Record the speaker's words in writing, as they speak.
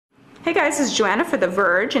Hey guys, this is Joanna for The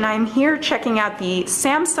Verge, and I'm here checking out the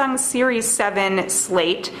Samsung Series 7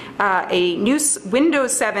 Slate, a new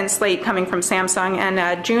Windows 7 Slate coming from Samsung,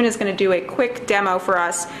 and June is going to do a quick demo for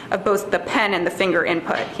us of both the pen and the finger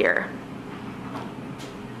input here.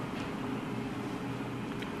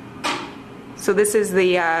 So this is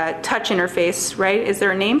the touch interface, right? Is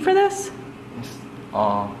there a name for this?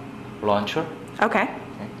 Launcher. Okay.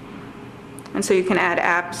 And so you can add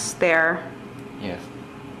apps there. Yes.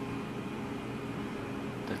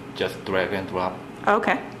 Just drag and drop.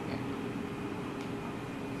 Okay. Yeah.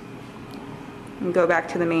 And go back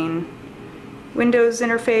to the main Windows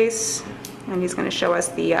interface, and he's going to show us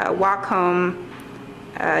the Wacom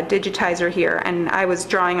digitizer here, and I was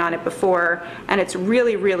drawing on it before, and it's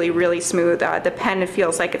really smooth. The pen, it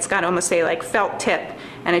feels like it's got almost a like felt tip,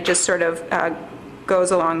 and it just sort of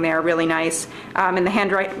goes along there really nice, and the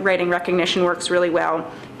handwriting recognition works really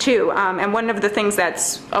well too. And one of the things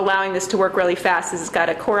that's allowing this to work really fast is it's got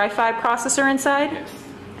a Core i5 processor inside. Yes.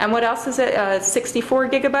 And what else is it? 64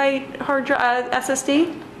 gigabyte hard drive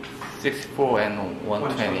SSD? 64 and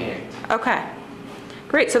 128. Okay.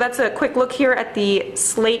 Great, so that's a quick look here at the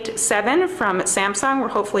Slate 7 from Samsung. We'll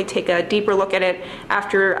hopefully take a deeper look at it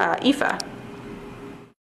after IFA.